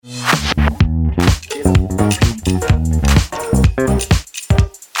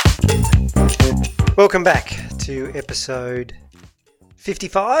Welcome back to episode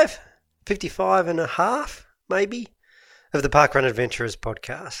 55 and a half, maybe, of the Parkrun Adventurers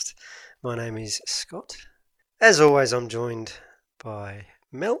podcast. My name is Scott. As always, I'm joined by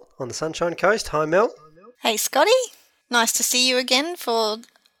Mel on the Sunshine Coast. Hi, Mel. Hey, Scotty. Nice to see you again for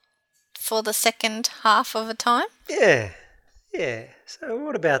the second half of a time. Yeah. So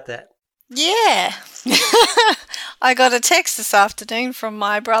what about that? Yeah. I got a text this afternoon from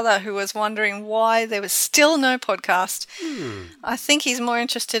my brother who was wondering why there was still no podcast. I think he's more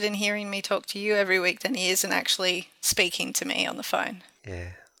interested in hearing me talk to you every week than he is in actually speaking to me on the phone. Yeah.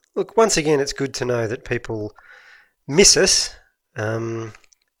 Look, once again, it's good to know that people miss us.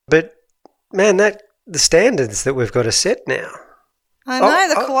 But, man, the standards that we've got to set now. I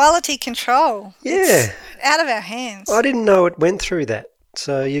know, the quality control. Yeah. It's out of our hands. I didn't know it went through that.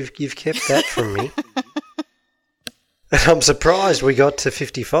 So you've kept that from me. And I'm surprised we got to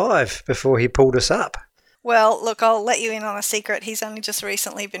 55 before he pulled us up. Well, look, I'll let you in on a secret. He's only just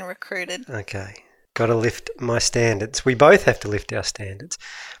recently been recruited. Okay. Got to lift my standards. We both have to lift our standards.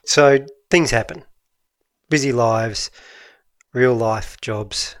 So things happen. Busy lives, real life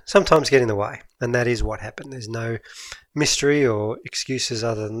jobs, sometimes get in the way. And that is what happened. There's no mystery or excuses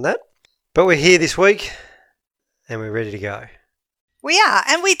other than that. But we're here this week and we're ready to go. We are,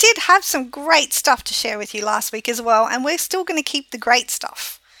 and we did have some great stuff to share with you last week as well, and we're still going to keep the great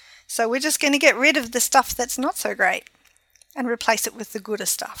stuff. So we're just going to get rid of the stuff that's not so great and replace it with the gooder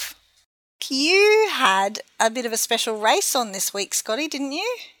stuff. You had a bit of a special race on this week, Scotty, didn't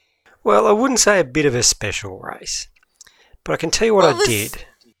you? Well, I wouldn't say a bit of a special race, but I can tell you what I did.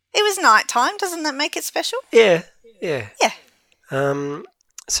 It was night time. Doesn't that make it special? Yeah.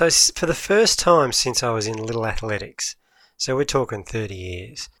 So for the first time since I was in Little Athletics, so we're talking 30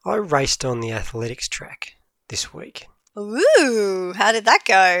 years, I raced on the athletics track this week. Ooh, how did that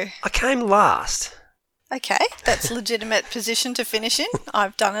go? I came last. Okay, that's a legitimate position to finish in.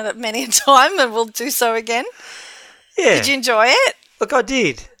 I've done it many a time and will do so again. Yeah. Did you enjoy it? Look, I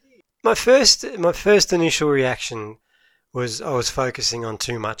did. My first initial reaction was I was focusing on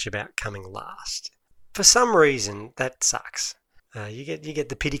too much about coming last. For some reason, that sucks. You get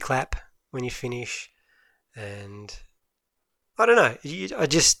the pity clap when you finish, and I don't know. I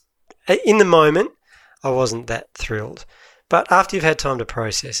just, in the moment, I wasn't that thrilled. But after you've had time to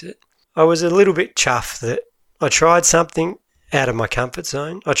process it, I was a little bit chuffed that I tried something out of my comfort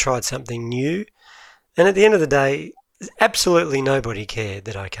zone. I tried something new. And at the end of the day, absolutely nobody cared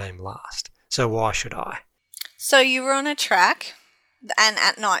that I came last. So why should I? So you were on a track and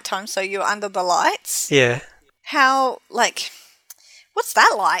at night time, so you were under the lights? Yeah. What's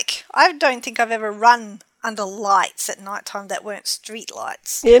that like? I don't think I've ever run under lights at night time that weren't street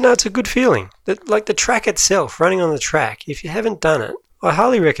lights. Yeah, no, it's a good feeling. Like the track itself, running on the track, if you haven't done it, I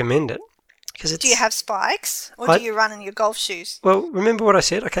highly recommend it. Do you have spikes or do you run in your golf shoes? Well, remember what I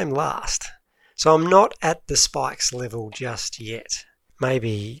said? I came last. So I'm not at the spikes level just yet.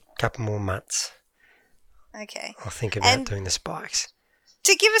 Maybe a couple more months. Okay. I'll think about doing the spikes.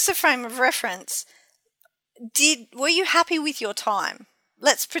 To give us a frame of reference, were you happy with your time?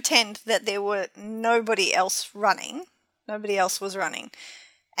 Let's pretend that there were nobody else was running,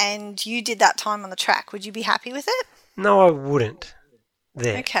 and you did that time on the track. Would you be happy with it? No, I wouldn't.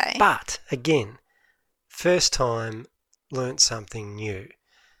 There. Okay. But, again, first time, learnt something new.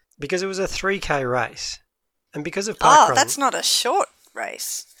 Because it was a 3K race. And because of parkrun... Oh, that's not a short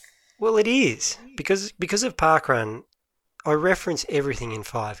race. Well, it is. Because of parkrun, I reference everything in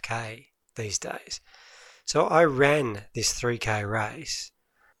 5K these days. So I ran this 3K race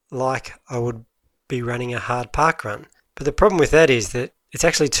like I would be running a hard parkrun. But the problem with that is that it's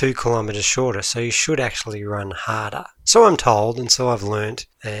actually 2 kilometres shorter, so you should actually run harder. So I'm told, and so I've learnt,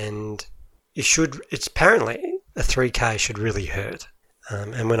 and it's apparently a 3K should really hurt.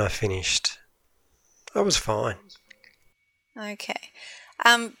 And when I finished, I was fine. Okay.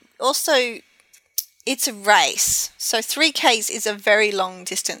 Also, it's a race. So 3Ks is a very long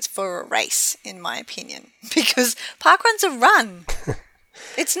distance for a race, in my opinion, because parkrun's a run.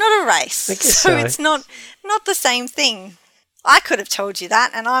 It's not a race. So it's not the same thing. I could have told you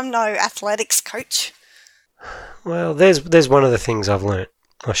that, and I'm no athletics coach. Well, there's one of the things I've learnt.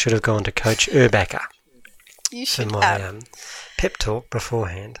 I should have gone to Coach Urbacher. You should for my pep talk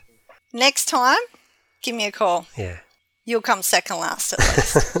beforehand. Next time, give me a call. Yeah. You'll come second last at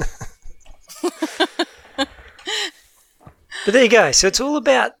least. But there you go. So it's all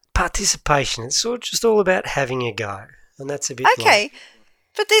about participation. It's just all about having a go. And that's a bit okay.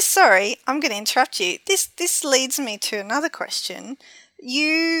 But sorry, I'm going to interrupt you. This leads me to another question.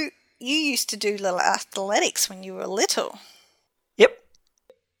 You used to do little athletics when you were little. Yep.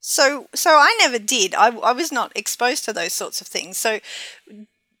 So I never did. I was not exposed to those sorts of things. So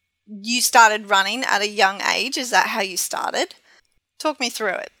you started running at a young age. Is that how you started? Talk me through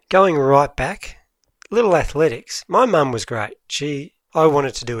it. Going right back, little athletics. My mum was great. I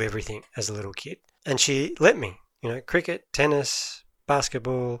wanted to do everything as a little kid, and she let me. Cricket, tennis,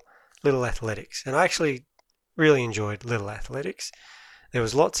 basketball, little athletics. And I actually really enjoyed little athletics. There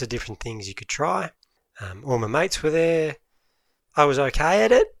was lots of different things you could try. All my mates were there. I was okay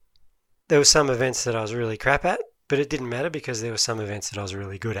at it. There were some events that I was really crap at, but it didn't matter because there were some events that I was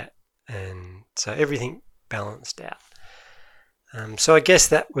really good at. And so everything balanced out. So I guess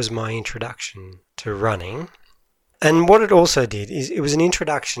that was my introduction to running. And what it also did is it was an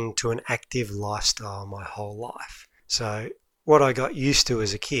introduction to an active lifestyle my whole life. So what I got used to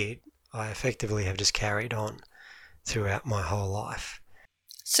as a kid, I effectively have just carried on throughout my whole life.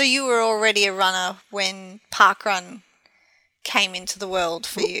 So you were already a runner when parkrun came into the world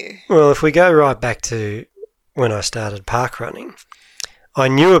for you? Well, if we go right back to when I started parkrunning, I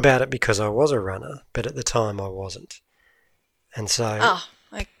knew about it because I was a runner, but at the time I wasn't. And so... Oh,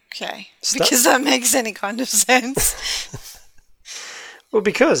 okay. Because that makes any kind of sense. Well,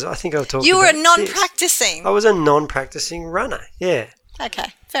 because I think I've talked about You were non-practicing. I was a non-practicing runner, yeah.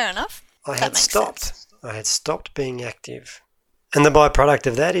 Okay, fair enough. I had stopped being active. And the byproduct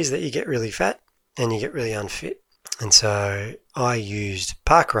of that is that you get really fat and you get really unfit. And so I used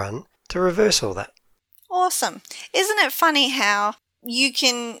parkrun to reverse all that. Awesome. Isn't it funny how you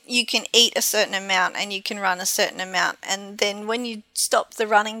can eat a certain amount and you can run a certain amount, and then when you stop the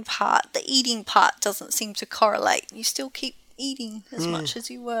running part, the eating part doesn't seem to correlate. You still keep eating as much as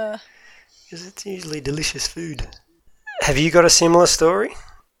you were. Because it's usually delicious food. Have you got a similar story?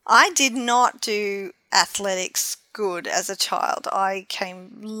 I did not do athletics good as a child. I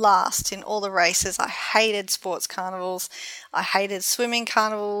came last in all the races. I hated sports carnivals. I hated swimming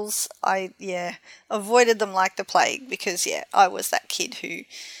carnivals. I avoided them like the plague because, I was that kid who...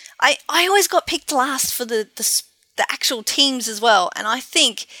 I always got picked last for the actual teams as well. And I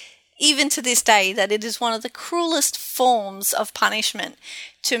think, even to this day, that it is one of the cruelest forms of punishment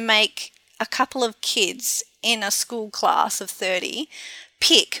to make a couple of kids in a school class of 30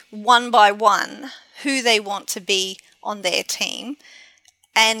 pick one by one who they want to be on their team,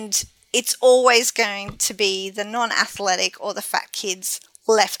 and it's always going to be the non-athletic or the fat kids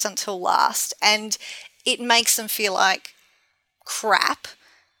left until last, and it makes them feel like crap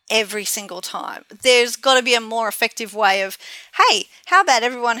every single time. There's got to be a more effective way of, hey, how about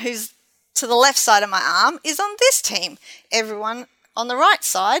everyone who's to the left side of my arm is on this team, everyone on the right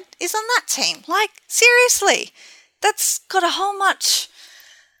side is on that team. Like, seriously, that's got a whole much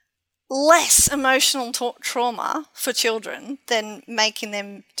less emotional trauma for children than making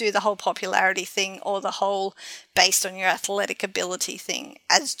them do the whole popularity thing or the whole based on your athletic ability thing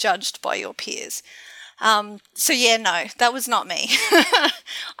as judged by your peers. No, that was not me.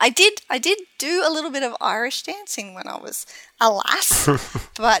 I did do a little bit of Irish dancing when I was a lass,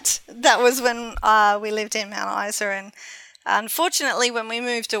 but that was when we lived in Mount Isa, and unfortunately when we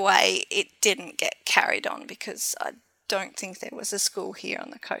moved away it didn't get carried on because I don't think there was a school here on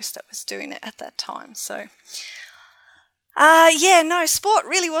the coast that was doing it at that time. So, sport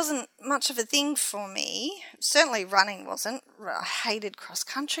really wasn't much of a thing for me. Certainly running wasn't. I hated cross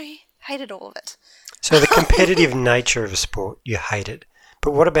country, hated all of it. So the competitive nature of a sport you hated.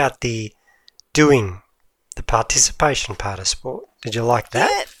 But what about the participation part of sport? Did you like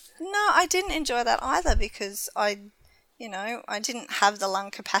that? Yeah, no, I didn't enjoy that either because I didn't have the lung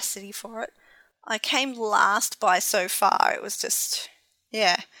capacity for it. I came last by so far. It was just,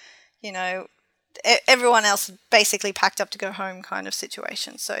 everyone else basically packed up to go home kind of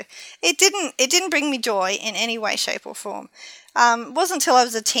situation. So it didn't bring me joy in any way, shape or form. It wasn't until I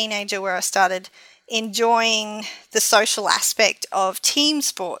was a teenager where I started enjoying the social aspect of team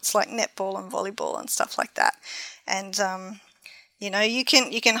sports like netball and volleyball and stuff like that. And, you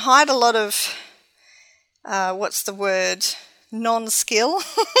can hide a lot of, non-skill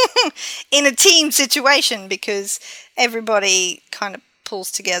in a team situation because everybody kind of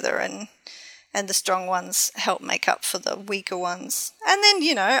pulls together and the strong ones help make up for the weaker ones. And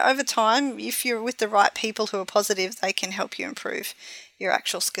then, over time, if you're with the right people who are positive, they can help you improve your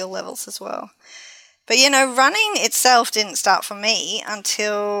actual skill levels as well. But, running itself didn't start for me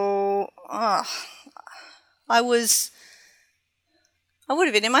until I would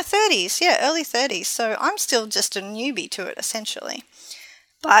have been in my 30s, early 30s. So I'm still just a newbie to it, essentially.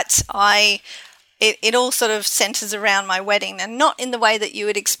 But it all sort of centres around my wedding, and not in the way that you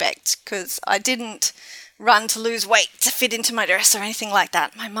would expect, because I didn't run to lose weight to fit into my dress or anything like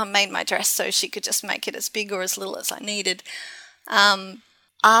that. My mum made my dress so she could just make it as big or as little as I needed.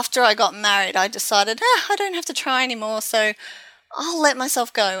 after I got married, I decided, I don't have to try anymore, so I'll let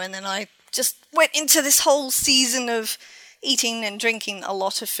myself go. And then I just went into this whole season of eating and drinking a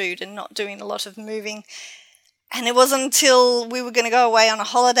lot of food and not doing a lot of moving. And it wasn't until we were going to go away on a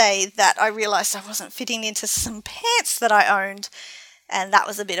holiday that I realised I wasn't fitting into some pants that I owned. And that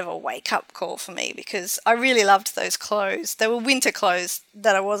was a bit of a wake-up call for me because I really loved those clothes. They were winter clothes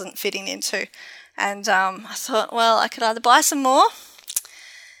that I wasn't fitting into. And I thought, well, I could either buy some more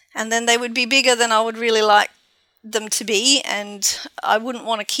and then they would be bigger than I would really like them to be, and I wouldn't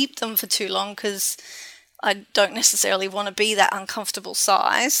want to keep them for too long because I don't necessarily want to be that uncomfortable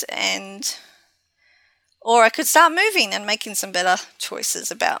size, or I could start moving and making some better choices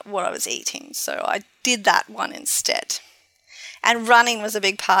about what I was eating. So I did that one instead. And running was a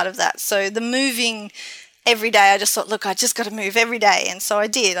big part of that. So the moving every day, I just thought, look, I just got to move every day. And so I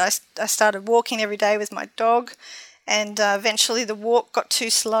did. I started walking every day with my dog, and eventually the walk got too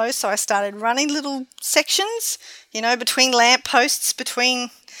slow, so I started running little sections, between lamp posts, between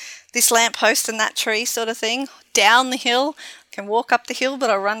this lamp post and that tree sort of thing, down the hill. I can walk up the hill, but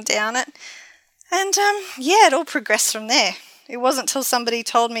I'll run down it. And it all progressed from there. It wasn't until somebody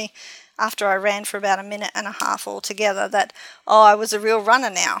told me after I ran for about a minute and a half altogether that, I was a real runner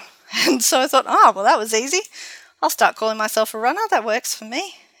now. And so I thought, well, that was easy. I'll start calling myself a runner. That works for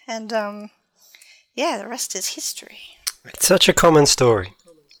me. And the rest is history. It's such a common story.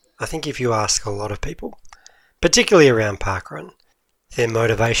 I think if you ask a lot of people, particularly around parkrun, their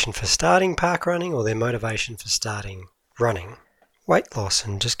motivation for starting parkrunning or their motivation for starting running, weight loss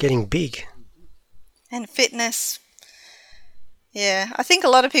and just getting big. And fitness. Yeah, I think a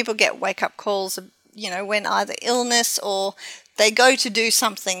lot of people get wake-up calls, when either illness or they go to do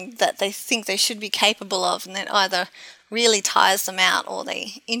something that they think they should be capable of, and that either really tires them out or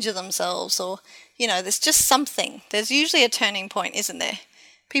they injure themselves, or, there's just something. There's usually a turning point, isn't there?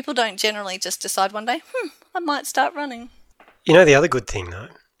 People don't generally just decide one day, I might start running. The other good thing, though,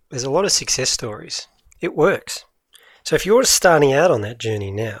 there's a lot of success stories. It works. So if you're starting out on that journey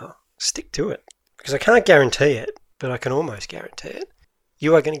now, stick to it. Because I can't guarantee it, but I can almost guarantee it.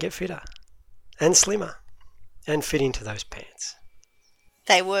 You are going to get fitter and slimmer and fit into those pants.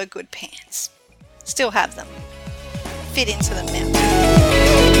 They were good pants. Still have them. Fit into them now.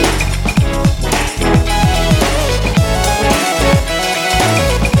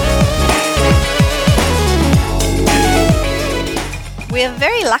 We're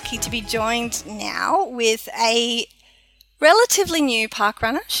very lucky to be joined now with a relatively new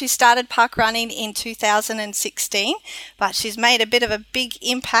parkrunner. She started parkrunning in 2016, but she's made a bit of a big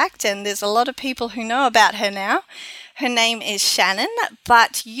impact and there's a lot of people who know about her now. Her name is Shanon,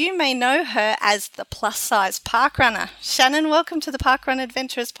 but you may know her as the plus-size parkrunner. Shanon, welcome to the Parkrun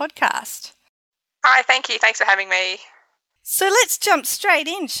Adventurers podcast. Hi, thank you. Thanks for having me. So let's jump straight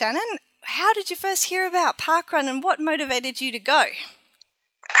in, Shanon. How did you first hear about parkrun and what motivated you to go?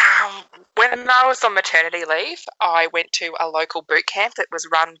 When I was on maternity leave, I went to a local boot camp that was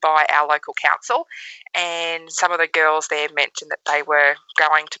run by our local council, and some of the girls there mentioned that they were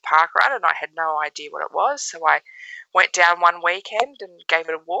going to parkrun, and I had no idea what it was. So I went down one weekend and gave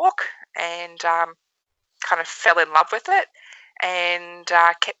it a walk, and kind of fell in love with it, and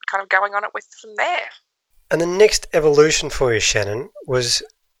kept kind of going on it from there. And the next evolution for you, Shanon, was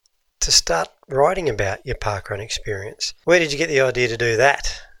to start writing about your parkrun experience. Where did you get the idea to do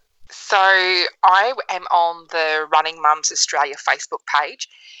that? So I am on the Running Mums Australia Facebook page,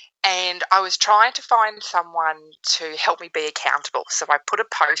 and I was trying to find someone to help me be accountable. So I put a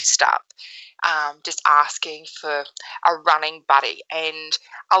post up just asking for a running buddy, and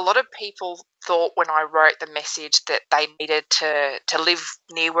a lot of people thought when I wrote the message that they needed to live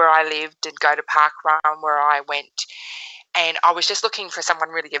near where I lived and go to parkrun where I went. And I was just looking for someone,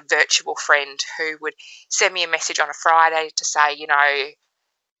 really a virtual friend, who would send me a message on a Friday to say,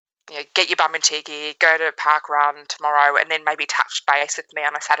 get your bum into your gear, go to parkrun tomorrow, and then maybe touch base with me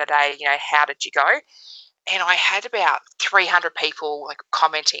on a Saturday, how did you go? And I had about 300 people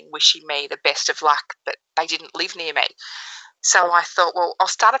commenting, wishing me the best of luck, but they didn't live near me. So I thought, well, I'll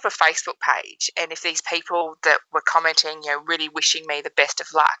start up a Facebook page, and if these people that were commenting, really wishing me the best of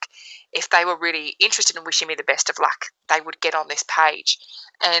luck, if they were really interested in wishing me the best of luck, they would get on this page.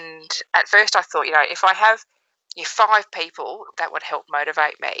 And at first I thought, if I have 5 people that would help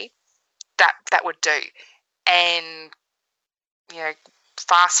motivate me, that would do. And,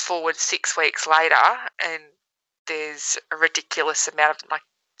 fast forward 6 weeks later, and there's a ridiculous amount of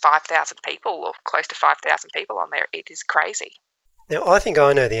 5,000 people or close to 5,000 people on there. It is crazy. Now, I think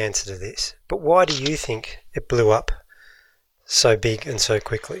I know the answer to this, but why do you think it blew up so big and so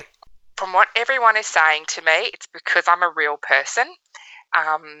quickly? From what everyone is saying to me, it's because I'm a real person,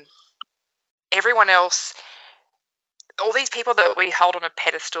 Everyone else, all these people that we hold on a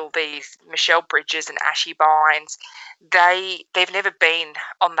pedestal, these Michelle Bridges and Ashy Bynes, they've never been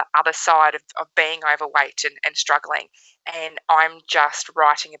on the other side of being overweight and struggling. And I'm just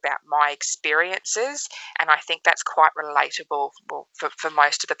writing about my experiences, and I think that's quite relatable for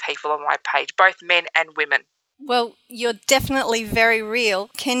most of the people on my page, both men and women. Well, you're definitely very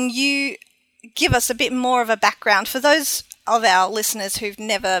real. Can you give us a bit more of a background for those of our listeners who've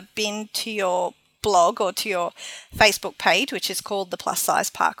never been to your blog or to your Facebook page, which is called The Plus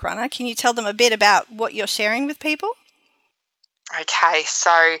Size Parkrunner? Can you tell them a bit about what you're sharing with people? Okay,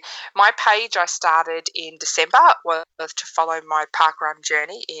 so my page I started in December was to follow my parkrun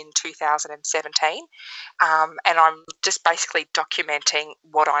journey in 2017, and I'm just basically documenting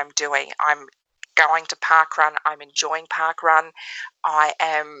what I'm doing. I'm going to parkrun, I'm enjoying parkrun, I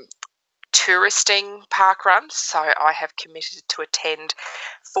am touristing parkruns, so I have committed to attend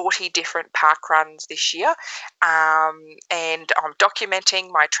 40 different parkruns this year, and I'm documenting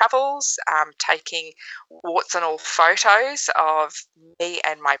my travels, taking warts and all photos of me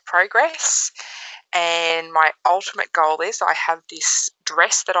and my progress. And my ultimate goal is I have this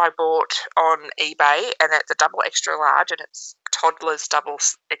dress that I bought on eBay, and it's a double extra large, and it's toddler's double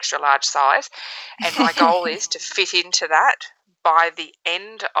extra large size, and my goal is to fit into that by the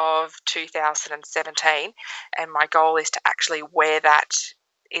end of 2017, and my goal is to actually wear that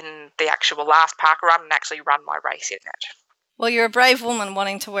in the actual last park run and actually run my race in it. Well, you're a brave woman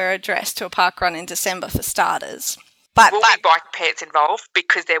wanting to wear a dress to a park run in December for starters. But will be bike pants involved,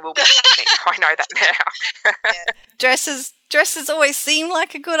 because there will be something. I know that now. Yeah. Dresses always seem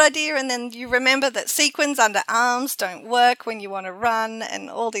like a good idea, and then you remember that sequins under arms don't work when you want to run,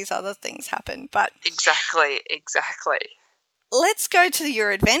 and all these other things happen. But Exactly. Let's go to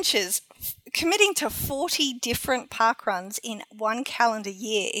your adventures. Committing to 40 different parkruns in one calendar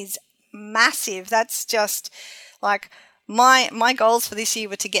year is massive. That's just like my goals for this year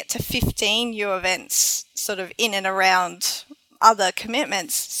were to get to 15 new events sort of in and around other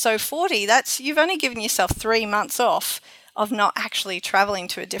commitments. So 40, you've only given yourself 3 months off of not actually travelling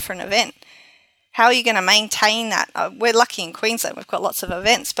to a different event. How are you going to maintain that? We're lucky in Queensland, we've got lots of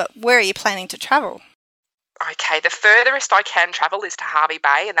events, but where are you planning to travel? Okay, the furthest I can travel is to Hervey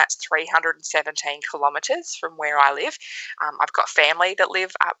Bay, and that's 317 kilometres from where I live. I've got family that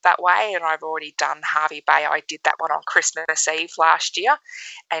live up that way, and I've already done Hervey Bay. I did that one on Christmas Eve last year,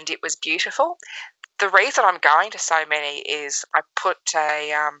 and it was beautiful. The reason I'm going to so many is I put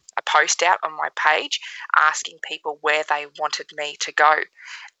a post out on my page asking people where they wanted me to go,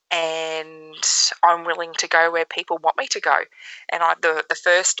 and I'm willing to go where people want me to go. And the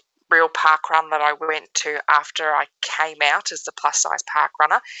first real park run that I went to after I came out as the plus size park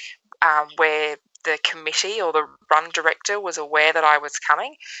runner, where the committee or the run director was aware that I was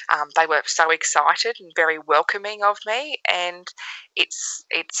coming. They were so excited and very welcoming of me, and it's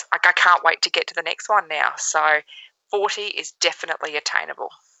like I can't wait to get to the next one now. So 40 is definitely attainable.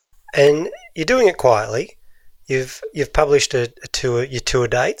 And you're doing it quietly. You've published your tour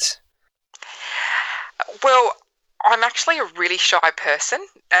dates. Well, I'm actually a really shy person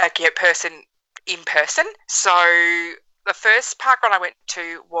in person. So the first park run I went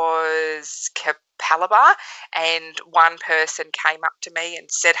to was Capalaba, and one person came up to me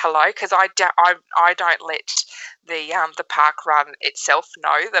and said hello, because I don't let the park run itself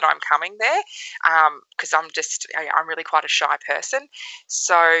know that I'm coming there, because I'm really quite a shy person.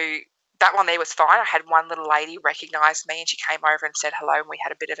 So that one there was fine. I had one little lady recognise me, and she came over and said hello, and we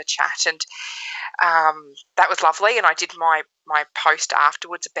had a bit of a chat, and that was lovely. And I did my post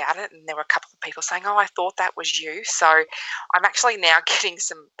afterwards about it, and there were a couple of people saying, "Oh, I thought that was you." So I'm actually now getting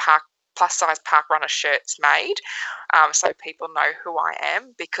some plus size park runner shirts made, so people know who I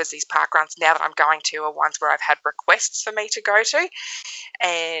am, because these park runs now that I'm going to are ones where I've had requests for me to go to,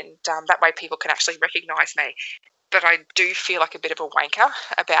 and that way people can actually recognise me. But I do feel like a bit of a wanker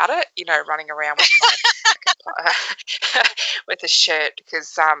about it, running around with my with a shirt,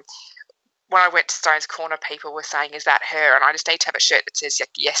 because when I went to Stone's Corner, people were saying, "Is that her?" And I just need to have a shirt that says,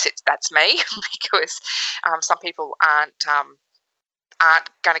 "Yes, that's me," because some people aren't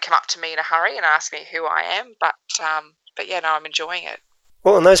going to come up to me in a hurry and ask me who I am. But yeah, no, I'm enjoying it.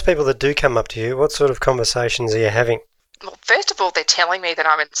 Well, and those people that do come up to you, what sort of conversations are you having? Well, first of all, they're telling me that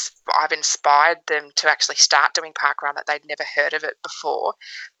I've inspired them to actually start doing parkrun, that they'd never heard of it before.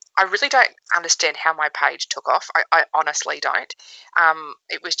 I really don't understand how my page took off. I honestly don't.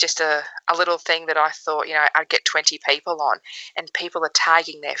 It was just a little thing that I thought, I'd get 20 people on, and people are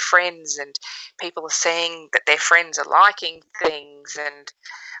tagging their friends, and people are seeing that their friends are liking things, and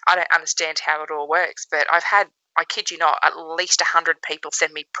I don't understand how it all works. But I've had I kid you not, at least 100 people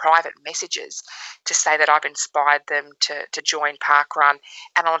send me private messages to say that I've inspired them to join parkrun.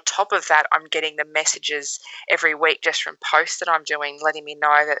 And on top of that, I'm getting the messages every week just from posts that I'm doing, letting me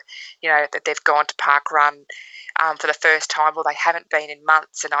know that, that they've gone to parkrun for the first time, or they haven't been in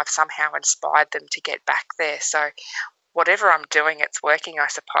months, and I've somehow inspired them to get back there. So whatever I'm doing, it's working, I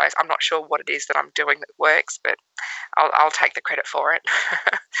suppose. I'm not sure what it is that I'm doing that works, but I'll take the credit for it.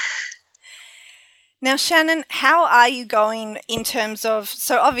 Now, Shanon, how are you going in terms of,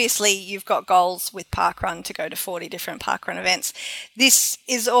 so obviously you've got goals with parkrun to go to 40 different parkrun events. This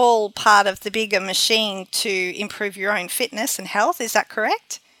is all part of the bigger machine to improve your own fitness and health, is that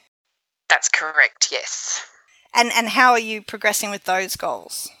correct? That's correct, yes. And how are you progressing with those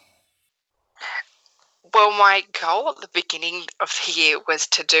goals? Well, my goal at the beginning of the year was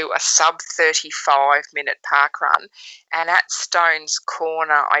to do a sub 35-minute parkrun, and at Stone's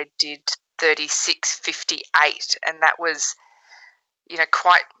Corner I did 36:58, and that was,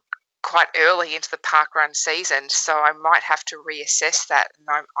 quite early into the parkrun season. So I might have to reassess that,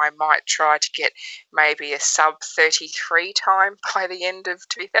 and I might try to get maybe a sub 33 time by the end of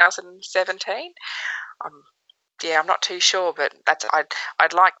 2017. I'm not too sure, but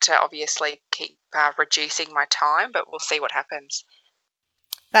I'd like to obviously keep reducing my time, but we'll see what happens.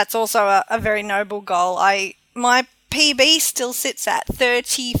 That's also a very noble goal. My PB still sits at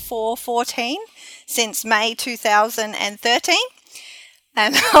 34:14 since May 2013,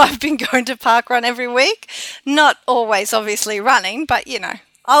 and I've been going to parkrun every week. Not always, obviously, running, but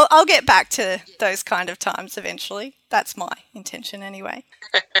I'll get back to those kind of times eventually. That's my intention, anyway.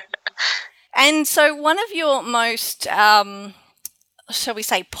 And so, one of your most, shall we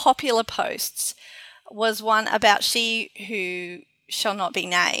say, popular posts was one about she who shall not be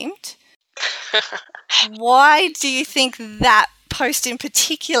named. Why do you think that post in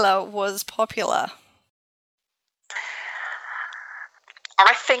particular was popular?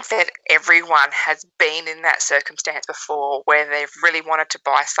 I think that everyone has been in that circumstance before where they've really wanted to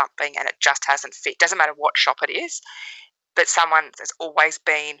buy something and it just hasn't fit. Doesn't matter what shop it is, but someone has always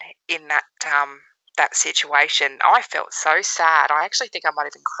been in that situation. I felt so sad. I actually think I might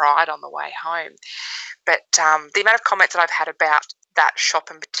have even cried on the way home. But the amount of comments that I've had about that shop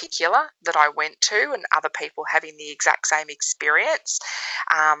in particular that I went to, and other people having the exact same experience,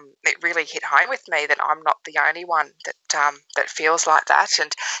 it really hit home with me that I'm not the only one that feels like that,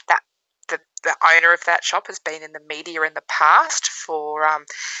 and that the owner of that shop has been in the media in the past for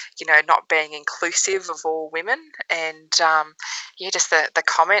not being inclusive of all women, and just the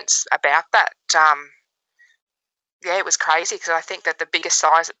comments about that. It was crazy, because I think that the biggest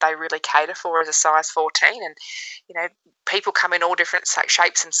size that they really cater for is a size 14, and people come in all different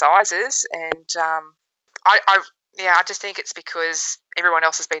shapes and sizes, and I just think it's because everyone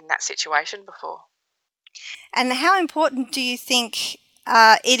else has been in that situation before. And how important do you think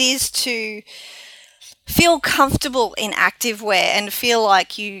it is to feel comfortable in activewear and feel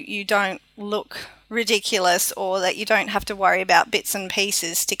like you don't look ridiculous, or that you don't have to worry about bits and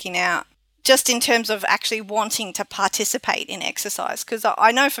pieces sticking out, just in terms of actually wanting to participate in exercise? Because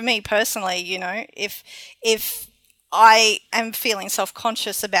I know for me personally, if I am feeling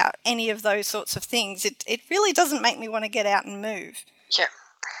self-conscious about any of those sorts of things, it really doesn't make me want to get out and move. Yeah.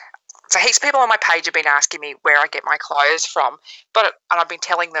 So heaps of people on my page have been asking me where I get my clothes from, and I've been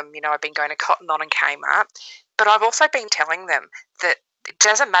telling them, I've been going to Cotton On and Kmart, but I've also been telling them that it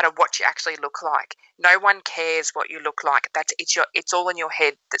doesn't matter what you actually look like. No one cares what you look like. It's all in your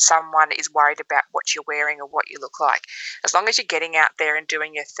head that someone is worried about what you're wearing or what you look like. As long as you're getting out there and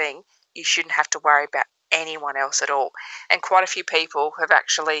doing your thing, you shouldn't have to worry about anyone else at all. And quite a few people have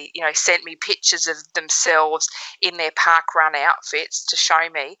actually, sent me pictures of themselves in their parkrun outfits to show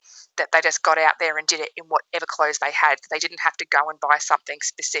me that they just got out there and did it in whatever clothes they had. They didn't have to go and buy something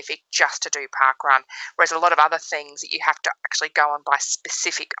specific just to do parkrun, whereas a lot of other things that you have to actually go and buy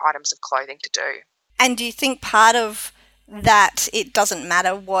specific items of clothing to do. And do you think part of that, it doesn't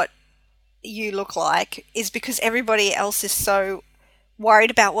matter what you look like, is because everybody else is so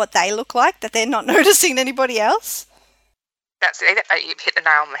worried about what they look like that they're not noticing anybody else? That's it. You've hit the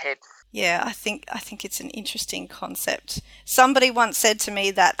nail on the head. Yeah, I think it's an interesting concept. Somebody once said to me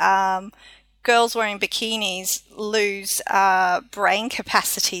that girls wearing bikinis lose brain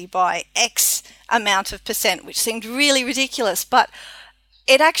capacity by X amount of percent, which seemed really ridiculous, but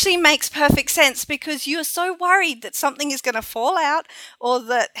it actually makes perfect sense, because you're so worried that something is going to fall out, or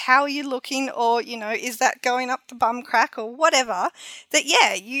that how are you looking, or, is that going up the bum crack or whatever, that,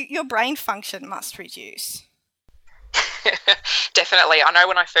 your brain function must reduce. Definitely. I know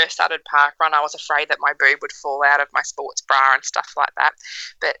when I first started parkrun, I was afraid that my boob would fall out of my sports bra and stuff like that.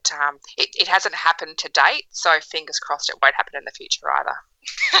 But it hasn't happened to date, so fingers crossed it won't happen in the future either.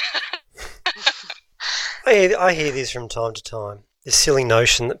 I hear this from time to time, this silly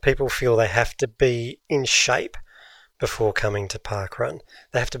notion that people feel they have to be in shape before coming to parkrun.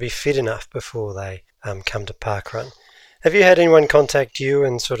 They have to be fit enough before they come to parkrun. Have you had anyone contact you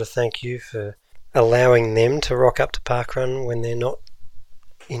and sort of thank you for allowing them to rock up to parkrun when they're not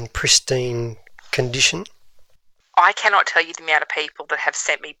in pristine condition? I cannot tell you the amount of people that have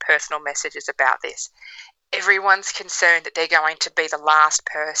sent me personal messages about this. Everyone's concerned that they're going to be the last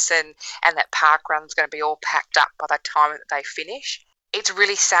person and that parkrun's going to be all packed up by the time that they finish. It's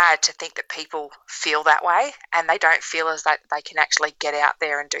really sad to think that people feel that way and they don't feel as though they can actually get out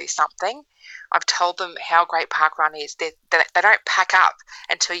there and do something. I've told them how great parkrun is. They don't pack up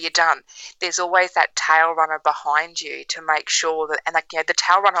until you're done. There's always that tail runner behind you to make sure that, and the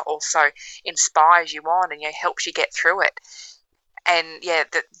tail runner also inspires you on and helps you get through it. And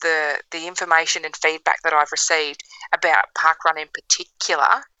the information and feedback that I've received about parkrun in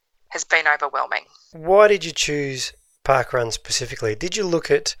particular has been overwhelming. Why did you choose parkrun specifically? Did you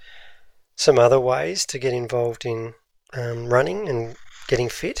look at some other ways to get involved in running and getting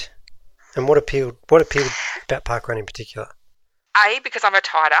fit? And what appealed about parkrun in particular? A, because I'm a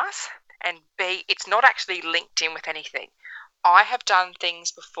tight ass, and B, it's not actually linked in with anything. I have done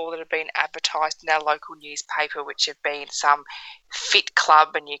things before that have been advertised in our local newspaper, which have been some fit club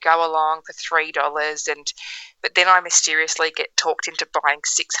and you go along for $3, but then I mysteriously get talked into buying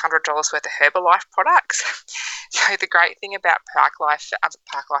 $600 worth of Herbalife products. So the great thing about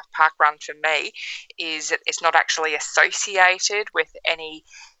parkrun for me is that it's not actually associated with any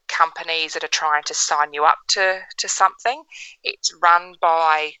companies that are trying to sign you up to something. It's run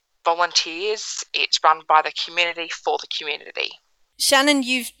by volunteers. It's run by the community for the community. Shanon,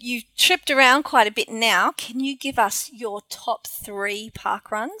 you've tripped around quite a bit now. Can you give us your top 3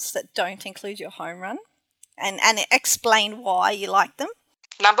 parkruns that don't include your home run and explain why you like them?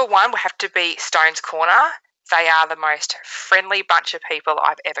 Number 1 will have to be Stones Corner. They are the most friendly bunch of people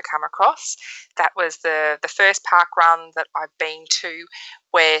I've ever come across. That was the first parkrun that I've been to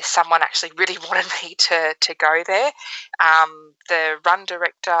where someone actually really wanted me to go there. The run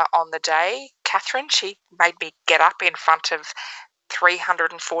director on the day, Catherine, she made me get up in front of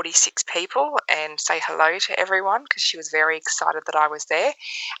 346 people and say hello to everyone because she was very excited that I was there.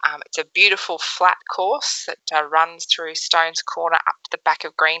 It's a beautiful flat course that runs through Stones Corner up to the back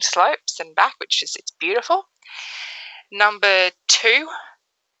of Green Slopes and back, it's beautiful. Number 2,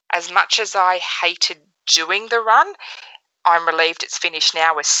 as much as I hated doing the run, I'm relieved it's finished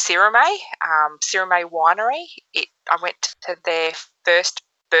now, with Sirame Winery. I went to their first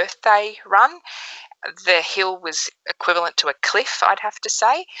birthday run. The hill was equivalent to a cliff, I'd have to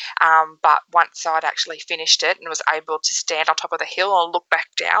say, but once I'd actually finished it and was able to stand on top of the hill and look back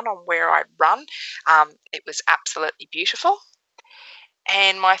down on where I'd run, it was absolutely beautiful.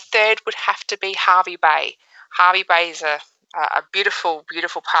 And my 3rd would have to be Hervey Bay. Hervey Bay is a beautiful,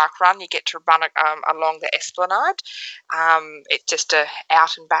 beautiful park run. You get to run along the Esplanade. It's just a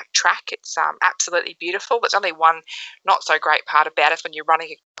out and back track. It's absolutely beautiful. There's only one not so great part about it when you're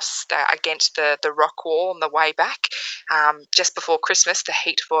running against the rock wall on the way back. Just before Christmas, the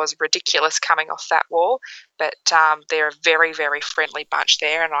heat was ridiculous coming off that wall, but they're a very, very friendly bunch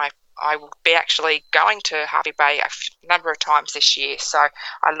there, and I will be actually going to Hervey Bay a number of times this year, so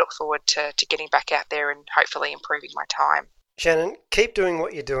I look forward to getting back out there and hopefully improving my time. Shanon, keep doing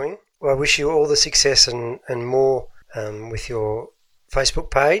what you're doing. Well, I wish you all the success and more with your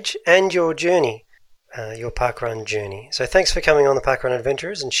Facebook page and your journey, your parkrun journey. So thanks for coming on the Parkrun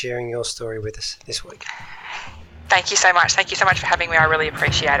Adventurers and sharing your story with us this week. Thank you so much. Thank you so much for having me. I really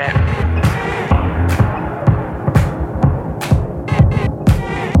appreciate it.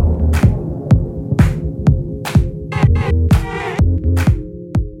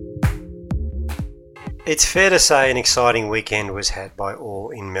 It's fair to say an exciting weekend was had by all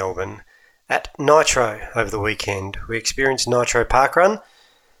in Melbourne. At Nitro over the weekend, we experienced Nitro Parkrun,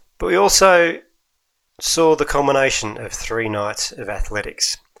 but we also saw the culmination of 3 nights of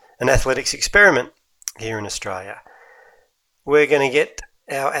athletics, an athletics experiment here in Australia. We're going to get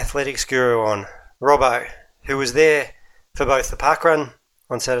our athletics guru on, Robbo, who was there for both the parkrun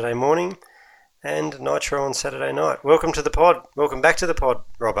on Saturday morning and Nitro on Saturday night. Welcome to the pod. Welcome back to the pod,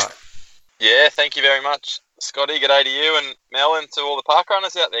 Robbo. Yeah, thank you very much, Scotty. G'day to you and Mel and to all the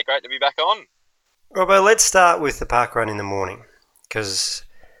parkrunners out there. Great to be back on. Robbo, let's start with the parkrun in the morning because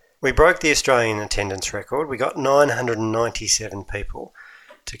we broke the Australian attendance record. We got 997 people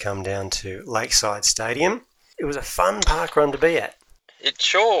to come down to Lakeside Stadium. it was a fun park run to be at. It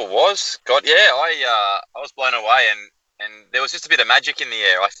sure was, Scott. Yeah, I was blown away, and there was just a bit of magic in the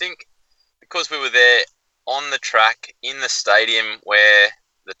air. I think because we were there on the track in the stadium where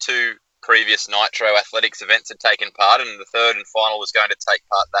the two previous Nitro Athletics events had taken part, and the third and final was going to take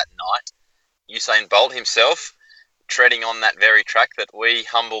part that night. Usain Bolt himself treading on that very track that we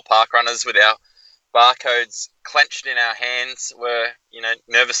humble parkrunners with our barcodes clenched in our hands were,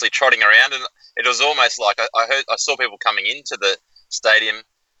 nervously trotting around, and it was almost like I saw people coming into the stadium,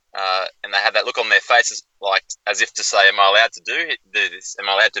 and they had that look on their faces, like as if to say, "Am I allowed to do this? Am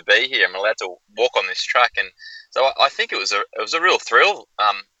I allowed to be here? Am I allowed to walk on this track?" And so I think it was a real thrill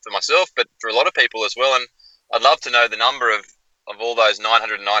for myself, but for a lot of people as well. And I'd love to know the number of all those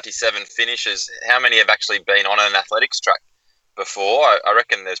 997 finishers. How many have actually been on an athletics track before? I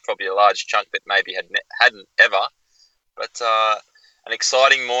reckon there's probably a large chunk that maybe hadn't ever. But an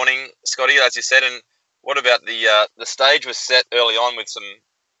exciting morning, Scotty, as you said. And what about the stage was set early on with some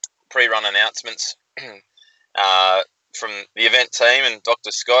pre-run announcements from the event team, and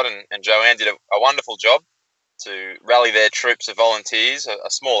Dr. Scott and Joanne did a wonderful job to rally their troops of volunteers, a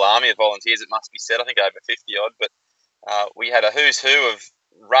small army of volunteers, it must be said, I think over 50 odd. But we had a who's who of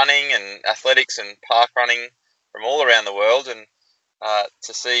running and athletics and park running from all around the world, and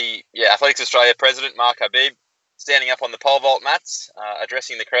to see Athletics Australia President Mark Habib standing up on the pole vault mats,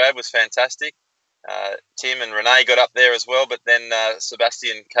 addressing the crowd was fantastic. Tim and Renee got up there as well, but then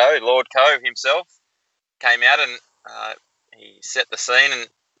Sebastian Coe, Lord Coe himself, came out and he set the scene and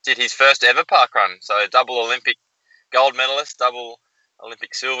did his first ever park run. So double Olympic gold medalist, double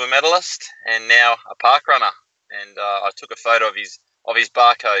Olympic silver medalist, and now a park runner. And I took a photo of his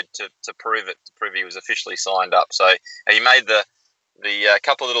barcode to prove he was officially signed up. So he made the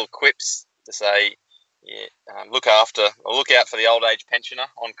couple of little quips to say, look out for the old age pensioner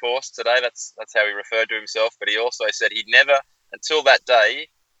on course today. That's how he referred to himself. But he also said he'd never, until that day,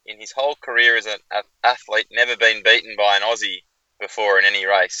 in his whole career as an athlete, never been beaten by an Aussie before in any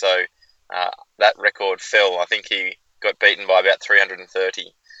race. So that record fell. I think he got beaten by about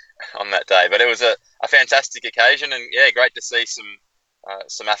 330 on that day. But it was a fantastic occasion, and great to see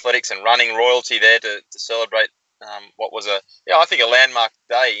some athletics and running royalty there to celebrate what was I think a landmark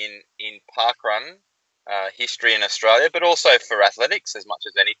day in parkrun history in Australia, but also for athletics as much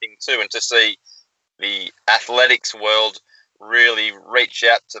as anything too, and to see the athletics world really reach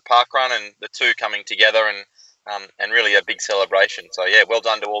out to parkrun and the two coming together and really a big celebration. So well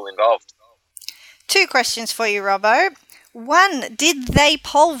done to all involved. 2 questions for you, Robbo. 1, did they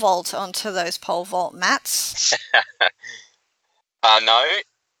pole vault onto those pole vault mats? No,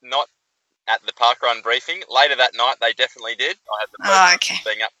 not at the parkrun briefing. Later that night, they definitely did. I had the pleasure of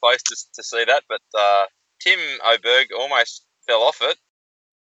being up close to see that, but Tim Oberg almost fell off it,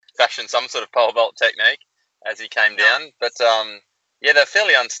 fashioned some sort of pole vault technique as he came down. But they're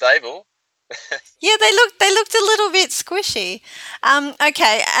fairly unstable. Yeah, they looked a little bit squishy.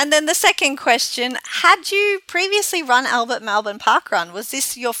 Okay, and then the second question: had you previously run Albert Melbourne Parkrun? Was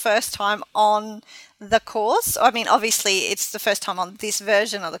this your first time on the course? I mean, obviously it's the first time on this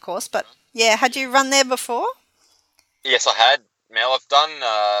version of the course, but had you run there before? Yes, I had, Mel. I've done.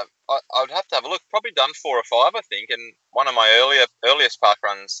 I would have to have a look. Probably done 4 or 5, I think. And one of my earliest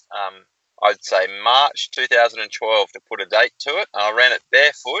parkruns, I'd say March 2012, to put a date to it. I ran it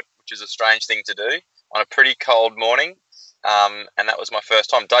barefoot, which is a strange thing to do on a pretty cold morning, and that was my first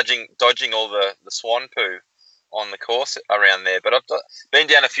time dodging all the swan poo on the course around there. But I've been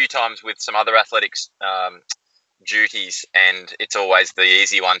down a few times with some other athletics duties, and it's always the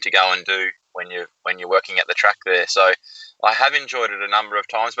easy one to go and do when you're working at the track there. So I have enjoyed it a number of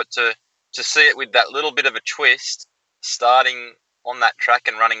times, but to see it with that little bit of a twist, starting on that track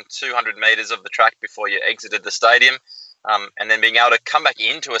and running 200 metres of the track before you exited the stadium, and then being able to come back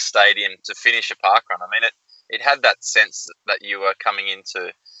into a stadium to finish a parkrun. I mean, it had that sense that you were coming in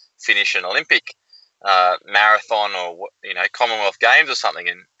to finish an Olympic marathon or Commonwealth Games or something,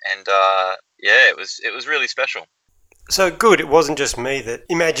 and it was really special. So good, it wasn't just me that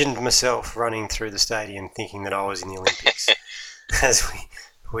imagined myself running through the stadium thinking that I was in the Olympics. As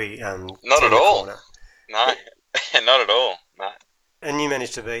we not at all. No, not at all. No. And you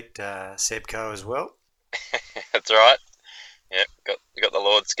managed to beat Seb Coe as well. That's right. Yeah, got the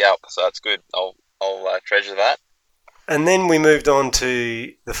Lord's scalp, so it's good. I'll treasure that. And then we moved on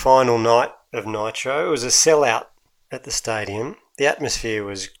to the final night of Nitro. It was a sellout at the stadium. The atmosphere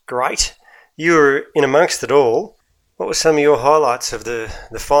was great. You were in amongst it all. What were some of your highlights of the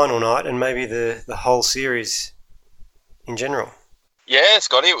final night and maybe the whole series in general? Yeah,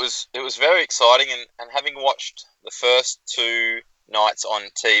 Scotty, it was very exciting, and having watched the first 2 nights on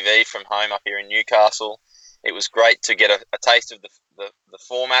TV from home up here in Newcastle, it was great to get a taste of the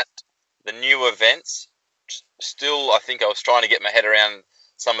format, the new events. Still, I think I was trying to get my head around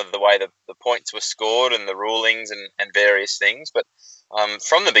some of the way the points were scored and the rulings and various things. But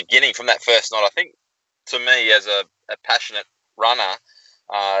from the beginning, from that first night, I think to me as a passionate runner,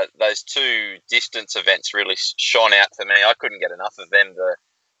 those two distance events really shone out for me. I couldn't get enough of them.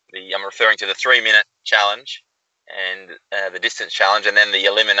 I'm referring to the 3-minute challenge and the distance challenge, and then the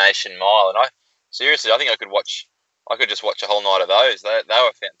elimination mile. And I think I could just watch a whole night of those. They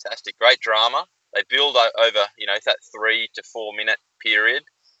were fantastic. Great drama. They build over, that 3 to 4 minute period.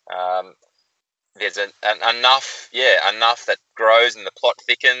 There's enough that grows and the plot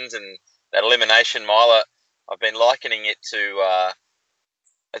thickens, and that elimination mile. I've been likening it to.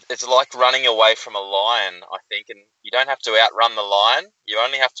 It's like running away from a lion, I think, and you don't have to outrun the lion. You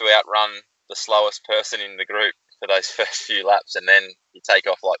only have to outrun the slowest person in the group for those first few laps, and then you take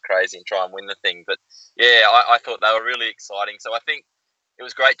off like crazy and try and win the thing. But yeah, I thought they were really exciting. So I think it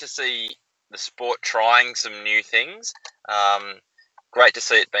was great to see the sport trying some new things. Great to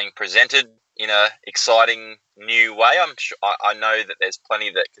see it being presented in a exciting new way. I'm sure I know that there's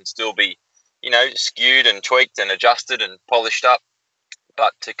plenty that can still be, skewed and tweaked and adjusted and polished up.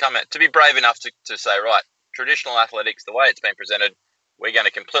 But to be brave enough to say, right, traditional athletics, the way it's been presented, we're going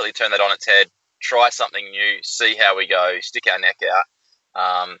to completely turn that on its head, try something new, see how we go, stick our neck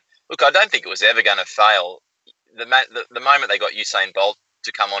out. Look, I don't think it was ever going to fail. The moment they got Usain Bolt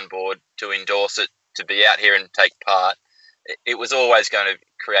to come on board, to endorse it, to be out here and take part, it was always going to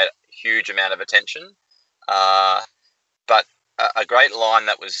create a huge amount of attention. But a great line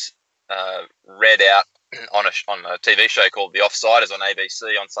that was read out on a TV show called The Offsiders on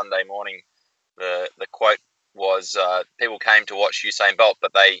ABC on Sunday morning. The quote was, people came to watch Usain Bolt,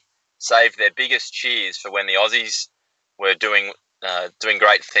 but they saved their biggest cheers for when the Aussies were doing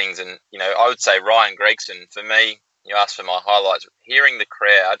great things. And, I would say Ryan Gregson, for me, you asked for my highlights, hearing the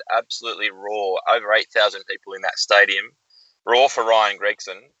crowd absolutely roar, over 8,000 people in that stadium, roar for Ryan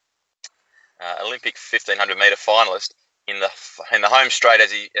Gregson, Olympic 1,500 metre finalist, in the home straight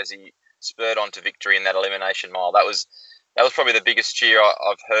as he spurred on to victory in that elimination mile. That was probably the biggest cheer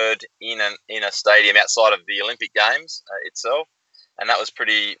I've heard in a stadium outside of the Olympic Games itself, and that was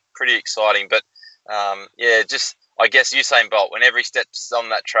pretty exciting. But I guess Usain Bolt, whenever he steps on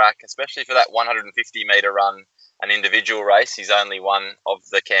that track, especially for that 150 metre run, an individual race, he's only one of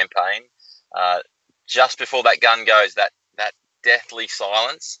the campaign. Just before that gun goes, that deathly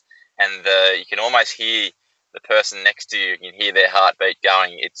silence, and you can almost hear the person next to you. You can hear their heartbeat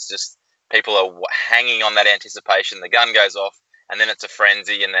going. It's just, people are hanging on that anticipation. The gun goes off, and then it's a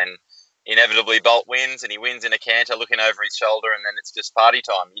frenzy, and then inevitably Bolt wins, and he wins in a canter looking over his shoulder, and then it's just party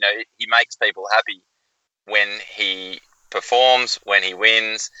time. He makes people happy when he performs, when he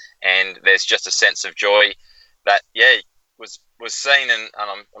wins, and there's just a sense of joy that, was seen, and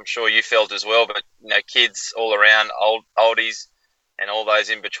I'm sure you felt as well, but, kids all around, oldies, and all those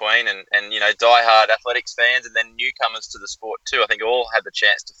in between, and diehard athletics fans, and then newcomers to the sport too. I think all had the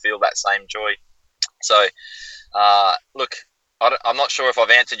chance to feel that same joy. So, look, I'm not sure if I've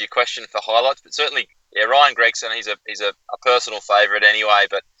answered your question for highlights, but certainly, Ryan Gregson, he's a personal favourite anyway,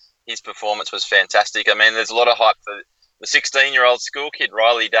 but his performance was fantastic. I mean, there's a lot of hype for the 16-year-old school kid,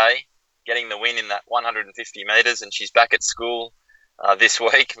 Riley Day, getting the win in that 150 metres, and she's back at school this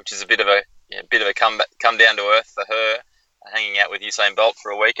week, which is a bit of a come down to earth for her, hanging out with Usain Bolt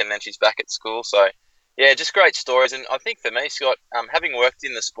for a week, and then she's back at school. So, just great stories. And I think for me, Scott, having worked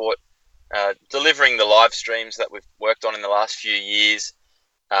in the sport, delivering the live streams that we've worked on in the last few years,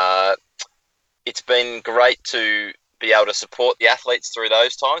 it's been great to be able to support the athletes through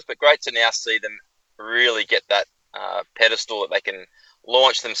those times, but great to now see them really get that pedestal that they can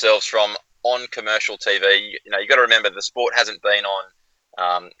launch themselves from on commercial TV. You've got to remember, the sport hasn't been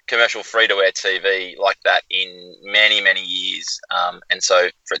on commercial free-to-air TV like that in many, many years. And so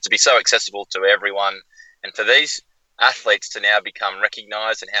for it to be so accessible to everyone, and for these athletes to now become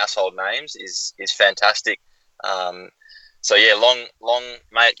recognised and household names is fantastic. So long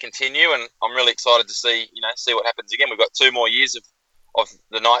may it continue, and I'm really excited to see what happens again. We've got 2 more years of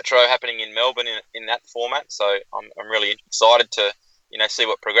the Nitro happening in Melbourne in that format. So I'm really excited to see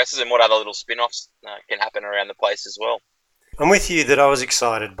what progresses and what other little spin-offs can happen around the place as well. I'm with you that I was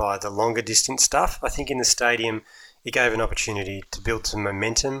excited by the longer distance stuff. I think in the stadium it gave an opportunity to build some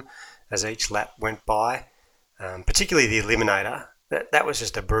momentum as each lap went by, particularly the Eliminator. That was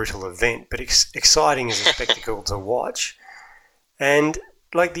just a brutal event, but exciting as a spectacle to watch. And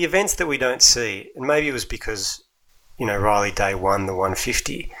like the events that we don't see, and maybe it was because, Riley Day won the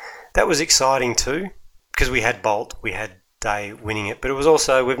 150, that was exciting too, because we had Bolt, we had Day winning it, but it was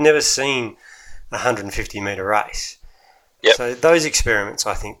also, we've never seen 150-metre race. Yep. So those experiments,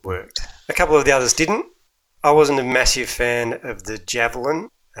 I think, worked. A couple of the others didn't. I wasn't a massive fan of the javelin.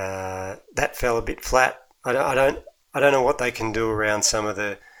 That fell a bit flat. I don't know what they can do around some of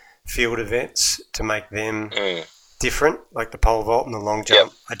the field events to make them different, like the pole vault and the long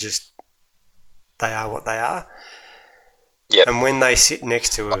jump. Yep. They are what they are. Yep. And when they sit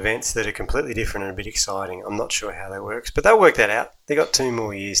next to events that are completely different and a bit exciting, I'm not sure how that works. But they'll work that out. They got 2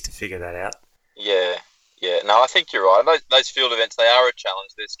 more years to figure that out. Yeah. No, I think you're right. Those field events, they are a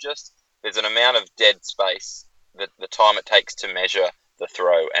challenge. There's an amount of dead space, that the time it takes to measure the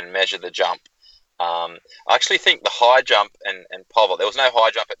throw and measure the jump. I actually think the high jump and pole vault, there was no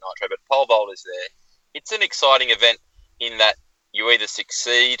high jump at Nitro, but pole vault is there. It's an exciting event in that you either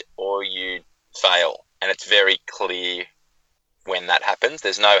succeed or you fail, and it's very clear when that happens.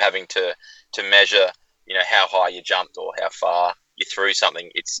 There's no having to measure, how high you jumped or how far you threw something.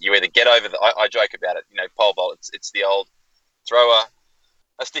 It's you either get over I joke about it, pole vault. It's the old throw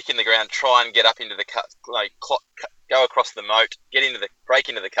a stick in the ground, try and get up into the go across the moat, break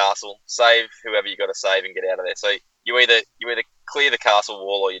into the castle, save whoever you got to save, and get out of there. So you either clear the castle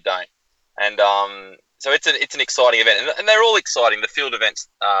wall or you don't. And so it's an exciting event, and they're all exciting. The field events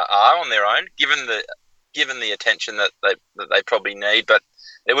are on their own, given the attention that they probably need. But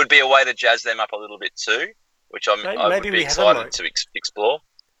there would be a way to jazz them up a little bit too, which I would be excited to explore.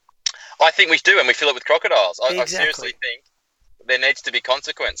 I think we do, and we fill it with crocodiles. I seriously think there needs to be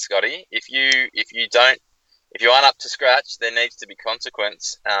consequence, Scotty. If you aren't up to scratch, there needs to be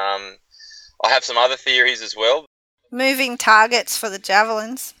consequence. I have some other theories as well. Moving targets for the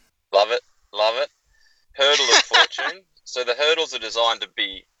javelins. Love it. Hurdle of fortune. So the hurdles are designed to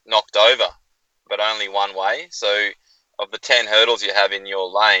be knocked over, but only one way. So of the 10 hurdles you have in your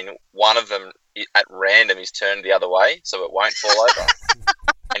lane, one of them at random is turned the other way, so it won't fall over,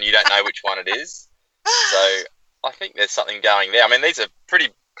 and you don't know which one it is. So I think there's something going there. I mean, these are pretty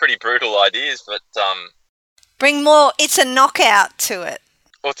brutal ideas, but bring more. It's a knockout to it.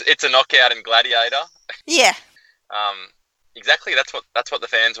 Well, it's a knockout in Gladiator. Yeah. Exactly. That's what the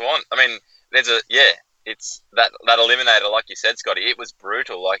fans want. I mean, it's that eliminator, like you said, Scotty. It was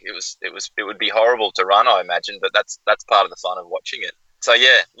brutal. Like it would be horrible to run, I imagine, but that's part of the fun of watching it. So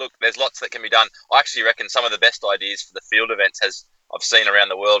yeah, look, there's lots that can be done. I actually reckon some of the best ideas for the field events I've seen around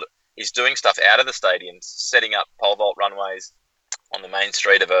the world is doing stuff out of the stadiums, setting up pole vault runways on the main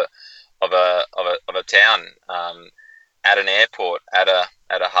street of a town, at an airport, at a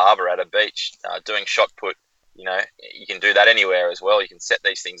harbour, at a beach, doing shot put. You can do that anywhere as well. You can set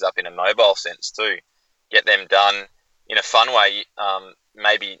these things up in a mobile sense too. Get them done in a fun way,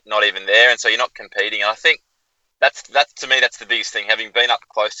 maybe not even there, and so you're not competing. And I think that's to me, that's the biggest thing. Having been up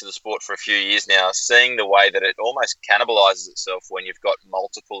close to the sport for a few years now, seeing the way that it almost cannibalizes itself when you've got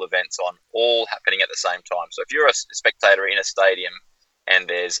multiple events on, all happening at the same time. So if you're a spectator in a stadium and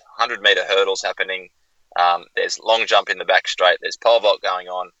there's 100-meter hurdles happening, there's long jump in the back straight, there's pole vault going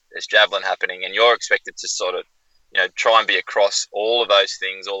on, there's javelin happening, and you're expected to sort of, try and be across all of those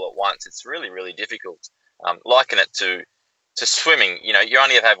things all at once. It's really, really difficult. Liken it to swimming. You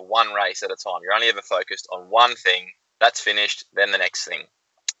only ever have one race at a time. You're only ever focused on one thing. That's finished, then the next thing.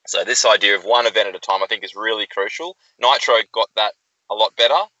 So this idea of one event at a time, I think, is really crucial. Nitro got that a lot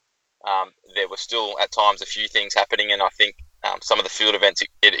better. There were still at times a few things happening, and I think some of the field events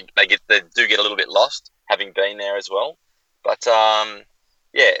they do get a little bit lost, having been there as well. But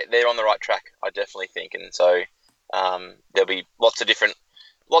they're on the right track, I definitely think, and so there'll be lots of different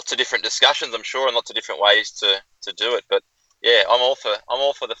discussions, I'm sure, and lots of different ways to do it. But yeah, I'm all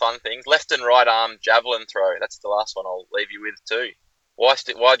for the fun things. Left and right arm javelin throw. That's the last one I'll leave you with too. Why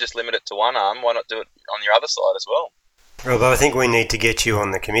just limit it to one arm? Why not do it on your other side as well? Robbo, I think we need to get you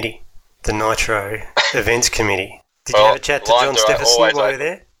on the committee, the Nitro Events Committee. Did you have a chat to John Stephenson while you're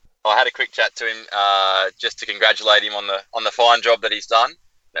there? I had a quick chat to him just to congratulate him on the fine job that he's done.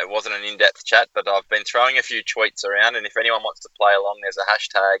 It wasn't an in-depth chat, but I've been throwing a few tweets around, and if anyone wants to play along, there's a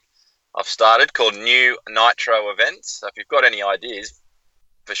hashtag I've started called New Nitro Events. So if you've got any ideas,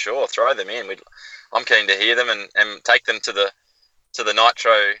 for sure, throw them in. I'm keen to hear them and take them to the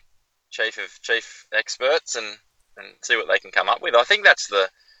Nitro chief experts and see what they can come up with. I think that's the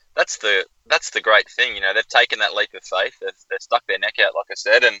great thing. They've taken that leap of faith. They've stuck their neck out, like I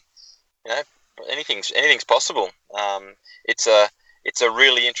said, and anything's possible. It's a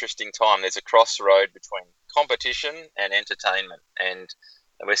really interesting time. There's a crossroad between competition and entertainment, and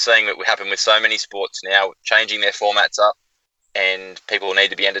we're seeing it happen with so many sports now, changing their formats up, and people need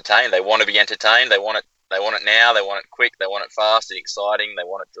to be entertained. They want to be entertained. They want it now. They want it quick. They want it fast and exciting. They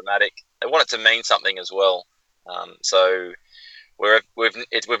want it dramatic. They want it to mean something as well. So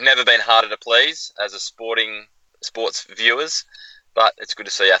we've never been harder to please as a sports viewers, but it's good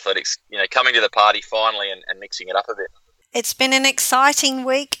to see athletics, coming to the party finally and mixing it up a bit. It's been an exciting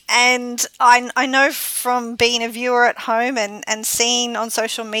week, and I know from being a viewer at home and seeing on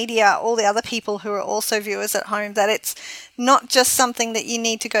social media all the other people who are also viewers at home that it's not just something that you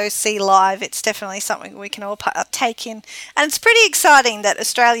need to go see live. It's definitely something we can all partake in. And it's pretty exciting that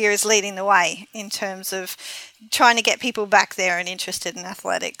Australia is leading the way in terms of trying to get people back there and interested in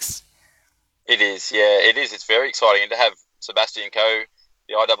athletics. It is, yeah, it is. It's very exciting. And to have Sebastian Coe,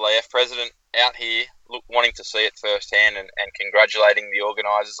 the IAAF president, out here wanting to see it firsthand and congratulating the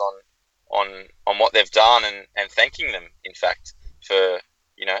organisers on what they've done and thanking them, in fact, for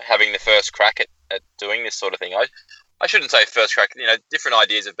having the first crack at doing this sort of thing. I shouldn't say first crack. Different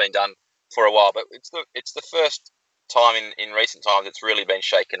ideas have been done for a while, but it's the first time in recent times it's really been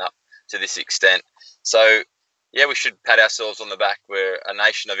shaken up to this extent. So yeah, we should pat ourselves on the back. We're a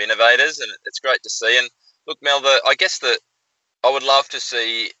nation of innovators, and it's great to see. And look, Mel, I guess that I would love to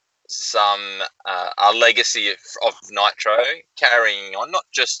see a legacy of Nitro carrying on, not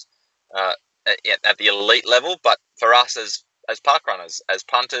just at the elite level, but for us as parkrunners, as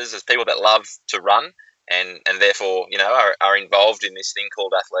punters, as people that love to run and therefore are involved in this thing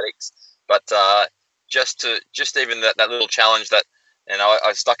called athletics. But just even that little challenge that,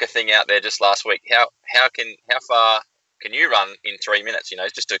 I stuck a thing out there just last week. How far can you run in 3 minutes?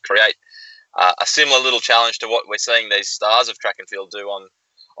 Just to create a similar little challenge to what we're seeing these stars of track and field do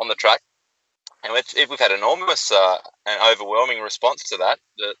on the track, and we've had enormous and overwhelming response to that.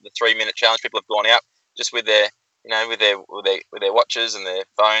 The 3 minute challenge. People have gone out just with their with their watches and their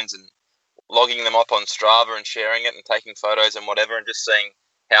phones and logging them up on Strava and sharing it and taking photos and whatever, and just seeing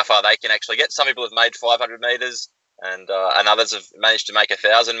how far they can actually get. Some people have made 500 meters, and others have managed to make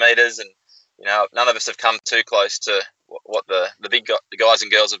 1,000 meters, and none of us have come too close to what the guys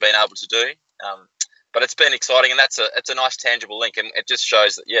and girls have been able to do. But it's been exciting, and it's a nice tangible link, and it just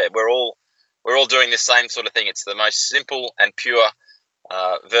shows that we're all doing this same sort of thing. It's the most simple and pure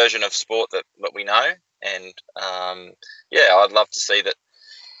version of sport that we know, and I'd love to see that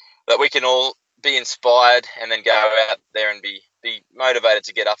we can all be inspired and then go out there and be motivated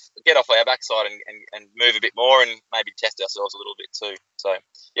to get off our backside and move a bit more and maybe test ourselves a little bit too. So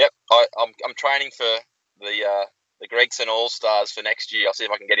I'm training for the Gregson All Stars for next year. I'll see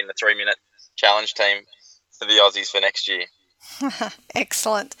if I can get in the 3 minute challenge team for the Aussies for next year.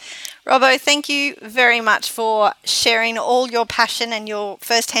 Excellent. Robbo, thank you very much for sharing all your passion and your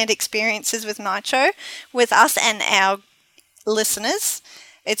first-hand experiences with Nitro with us and our listeners.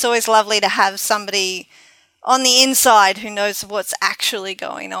 It's always lovely to have somebody on the inside who knows what's actually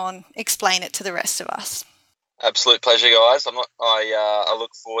going on explain it to the rest of us. Absolute pleasure, guys. I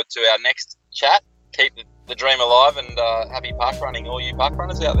look forward to our next chat. Keep the dream alive, and happy parkrunning, all you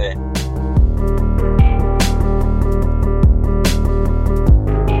parkrunners out there.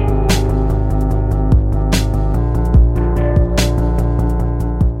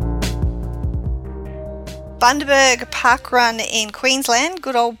 Bundaberg Parkrun in Queensland,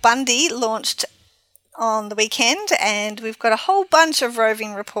 good old Bundy, launched on the weekend, and we've got a whole bunch of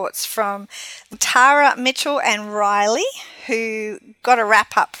roving reports from Tara, Mitchell and Riley, who got a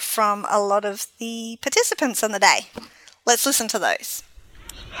wrap up from a lot of the participants on the day. Let's listen to those.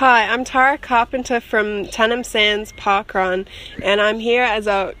 Hi, I'm Tara Carpenter from Tannum Sands Parkrun, and I'm here as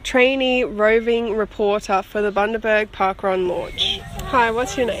a trainee roving reporter for the Bundaberg Parkrun launch. Hi,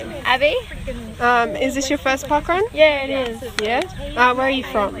 what's your name? Abby. Is this your first parkrun? Yeah, it is. Yeah? Where are you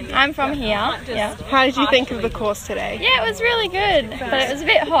from? I'm from here, yeah. How did you think of the course today? Yeah, it was really good, but it was a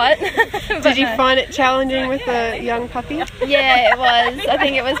bit hot. Did you find it challenging with the young puppy? Yeah, it was. I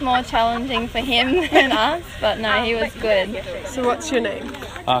think it was more challenging for him than us, but no, he was good. So what's your name?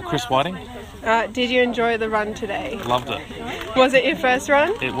 Chris Whiting. Did you enjoy the run today? Loved it. Was it your first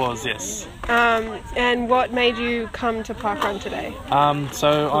run? It was, yes. And what made you come to parkrun today?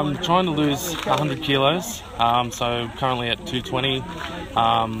 So I'm trying to lose 100 kilos. So currently at 220.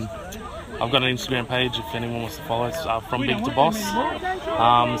 I've got an Instagram page if anyone wants to follow. It's From Big to Boss.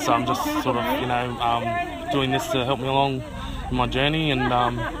 So I'm just sort of, doing this to help me along in my journey, and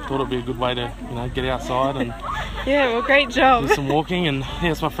thought it'd be a good way to, get outside and great job. Do some walking, and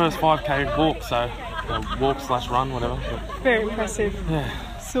it's my first 5k walk, so walk/run, whatever. Very impressive.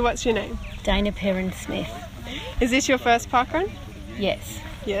 Yeah. So what's your name? Dana Perrin-Smith. Is this your first parkrun? Yes.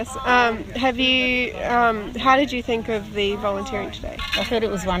 Yes. Have you? How did you think of the volunteering today? I thought it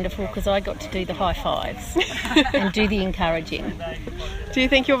was wonderful because I got to do the high fives and do the encouraging. Do you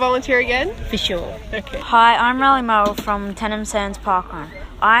think you'll volunteer again? For sure. Okay. Hi, I'm Riley Morrell from Tannum Sands Parkrun.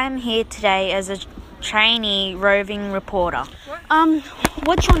 I am here today as a trainee roving reporter.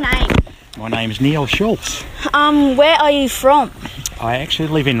 What's your name? My name's Neil Schultz. Where are you from? I actually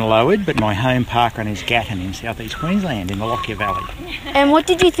live in Lowood, but my home parkrun is Gatton in southeast Queensland in the Lockyer Valley. And what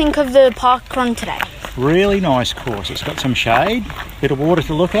did you think of the parkrun today? Really nice course. It's got some shade, bit of water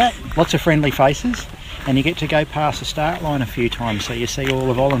to look at, lots of friendly faces, and you get to go past the start line a few times so you see all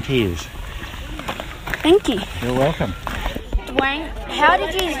the volunteers. Thank you. You're welcome. Dwayne,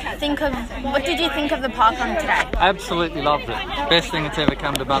 what did you think of the parkrun today? Absolutely loved it. Best thing that's ever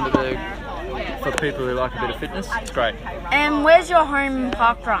come to Bundy for people who like a bit of fitness. It's great. And where's your home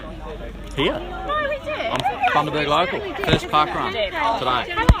parkrun? Here. I'm Bundaberg local. First parkrun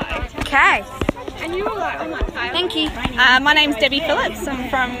today. Okay. Thank you. My name's Debbie Phillips. I'm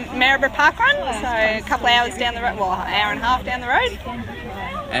from Maryborough Parkrun, so a couple of hours down the road, well, an hour and a half down the road.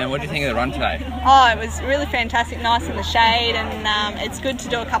 And what do you think of the run today? Oh, it was really fantastic, nice in the shade, and it's good to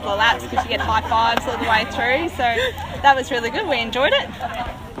do a couple of laps because you get high fives all the way through, so that was really good. We enjoyed it.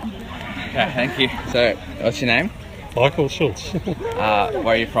 Okay, thank you. So, what's your name? Michael Schultz. Where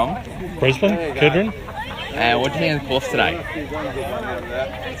are you from? Brisbane, Kedron. And what do you think of the course today?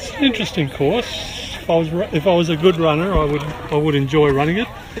 It's an interesting course. If I was a good runner, I would enjoy running it.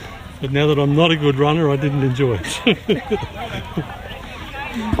 But now that I'm not a good runner, I didn't enjoy it.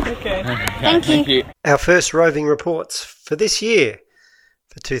 Okay. Thank you. Our first roving reports for this year,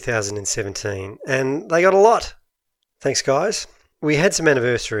 for 2017. And they got a lot. Thanks, guys. We had some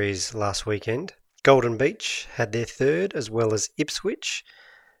anniversaries last weekend. Golden Beach had their third, as well as Ipswich.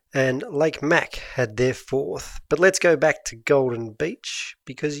 And Lake Mac had their fourth. But let's go back to Golden Beach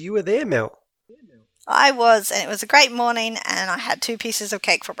because you were there, Mel. I was, and it was a great morning, and I had 2 pieces of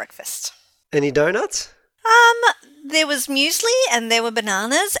cake for breakfast. Any donuts? There was muesli, and there were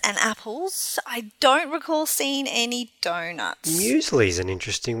bananas and apples. I don't recall seeing any donuts. Muesli's an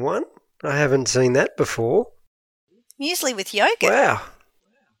interesting one. I haven't seen that before. Muesli with yogurt. Wow.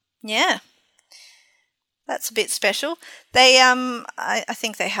 Yeah. That's a bit special. They, I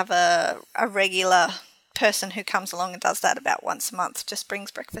think they have a regular person who comes along and does that about once a month, just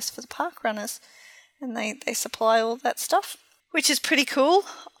brings breakfast for the park runners, and they supply all that stuff, which is pretty cool.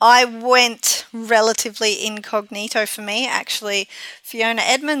 I went relatively incognito for me, actually. Fiona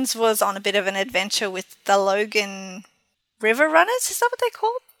Edmonds was on a bit of an adventure with the Logan River Runners, is that what they're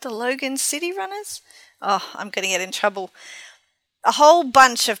called? The Logan City Runners? Oh, I'm going to get in trouble. A whole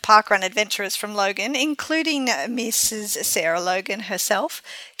bunch of parkrun adventurers from Logan, including Mrs. Sarah Logan herself,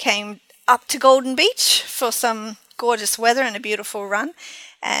 came up to Golden Beach for some gorgeous weather and a beautiful run.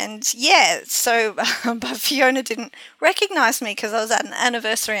 And yeah, so but Fiona didn't recognise me because I was at an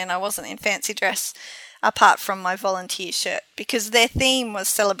anniversary and I wasn't in fancy dress apart from my volunteer shirt because their theme was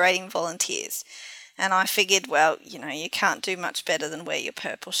celebrating volunteers. And I figured, well, you can't do much better than wear your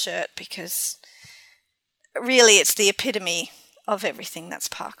purple shirt because really it's the epitome of everything that's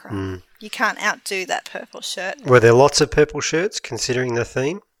parkrun. You can't outdo that purple shirt. Were there lots of purple shirts considering the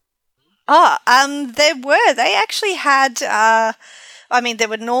theme? Oh, there were. They actually had, there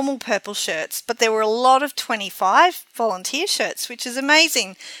were normal purple shirts, but there were a lot of 25 volunteer shirts, which is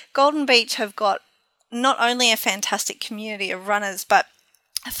amazing. Golden Beach have got not only a fantastic community of runners, but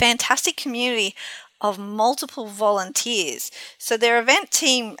a fantastic community of multiple volunteers. So their event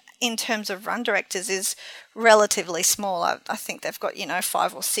team in terms of run directors is relatively small. I think they've got,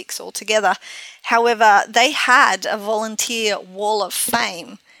 5 or 6 altogether. However, they had a volunteer wall of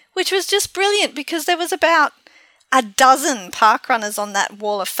fame, which was just brilliant because there was about a dozen park runners on that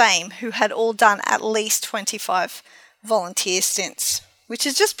wall of fame who had all done at least 25 volunteer stints, which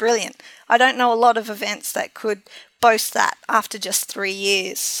is just brilliant. I don't know a lot of events that could boast that after just 3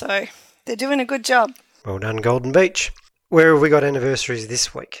 years, so they're doing a good job. Well done, Golden Beach. Where have we got anniversaries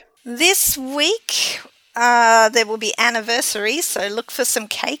this week? This week, there will be anniversaries, so look for some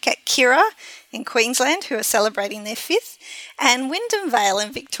cake at Kira in Queensland, who are celebrating their 5th, and Wyndham Vale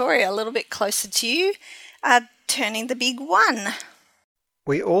in Victoria, a little bit closer to you, are turning the big 1.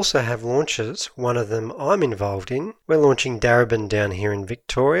 We also have launches. One of them I'm involved in. We're launching Darebin down here in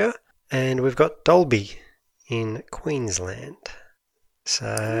Victoria, and we've got Dalby in Queensland. So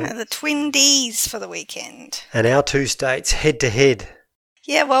the Twin Ds for the weekend. And our 2 states head to head.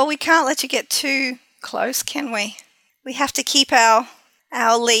 Yeah, well, we can't let you get too close, can we? We have to keep our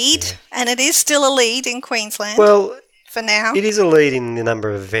lead, and it is still a lead in Queensland. Well, for now. It is a lead in the number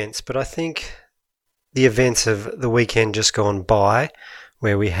of events, but I think the events of the weekend just gone by,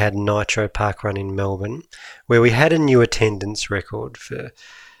 where we had Nitro Parkrun in Melbourne, where we had a new attendance record for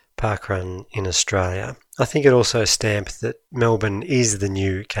parkrun in Australia. I think it also stamped that Melbourne is the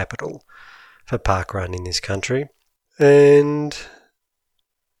new capital for parkrun in this country. And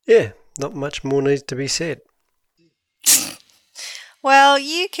yeah, not much more needs to be said. Well,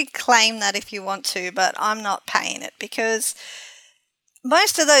 you could claim that if you want to, but I'm not paying it because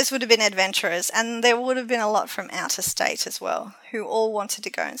most of those would have been adventurers, and there would have been a lot from outer state as well, who all wanted to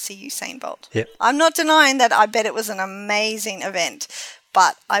go and see Usain Bolt. Yep. I'm not denying that I bet it was an amazing event,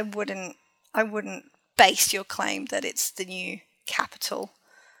 but I wouldn't base your claim that it's the new capital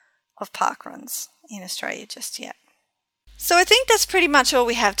of parkruns in Australia just yet. So I think that's pretty much all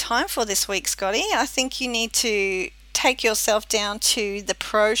we have time for this week, Scotty. I think you need to take yourself down to the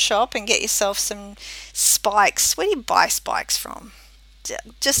pro shop and get yourself some spikes. Where do you buy spikes from?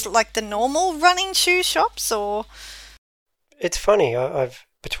 Just like the normal running shoe shops, or? It's funny, I've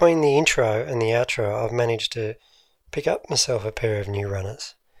between the intro and the outro, I've managed to pick up myself a pair of new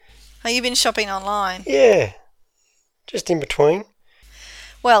runners. Oh, you've been shopping online? Yeah, just in between.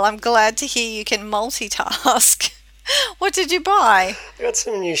 Well, I'm glad to hear you can multitask. What did you buy? I got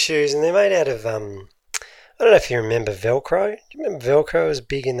some new shoes, and they're made out of, I don't know if you remember Velcro. Do you remember Velcro was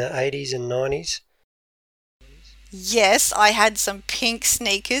big in the 80s and 90s? Yes, I had some pink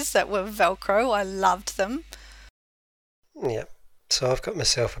sneakers that were Velcro. I loved them. Yeah, so I've got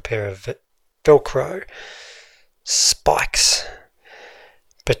myself a pair of Velcro spikes,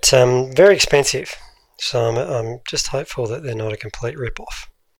 but very expensive. So I'm just hopeful that they're not a complete rip-off.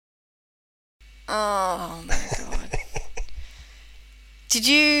 Oh my god! Did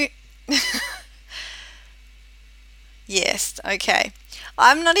you? Yes. Okay.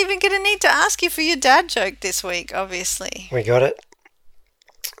 I'm not even going to need to ask you for your dad joke this week. Obviously. We got it.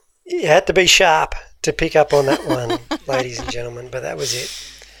 You had to be sharp to pick up on that one, ladies and gentlemen, but that was it.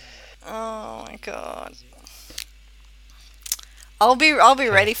 Oh my god. I'll be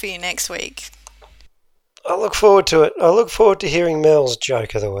ready for you next week. I look forward to it. I look forward to hearing Mel's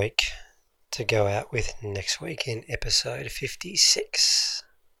joke of the week to go out with next week in episode 56.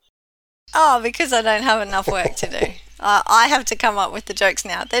 Oh, because I don't have enough work to do. I have to come up with the jokes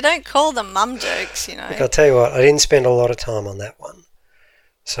now. They don't call them mum jokes, you know. Look, I'll tell you what, I didn't spend a lot of time on that one.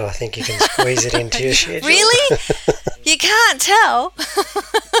 So I think you can squeeze it into your schedule. Really? You can't tell.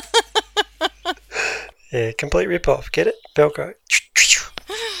 Yeah, complete rip-off. Get it? Velcro.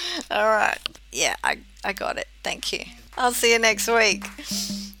 All right. Yeah, I got it. Thank you. I'll see you next week.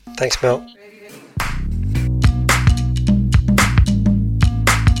 Thanks, Mel.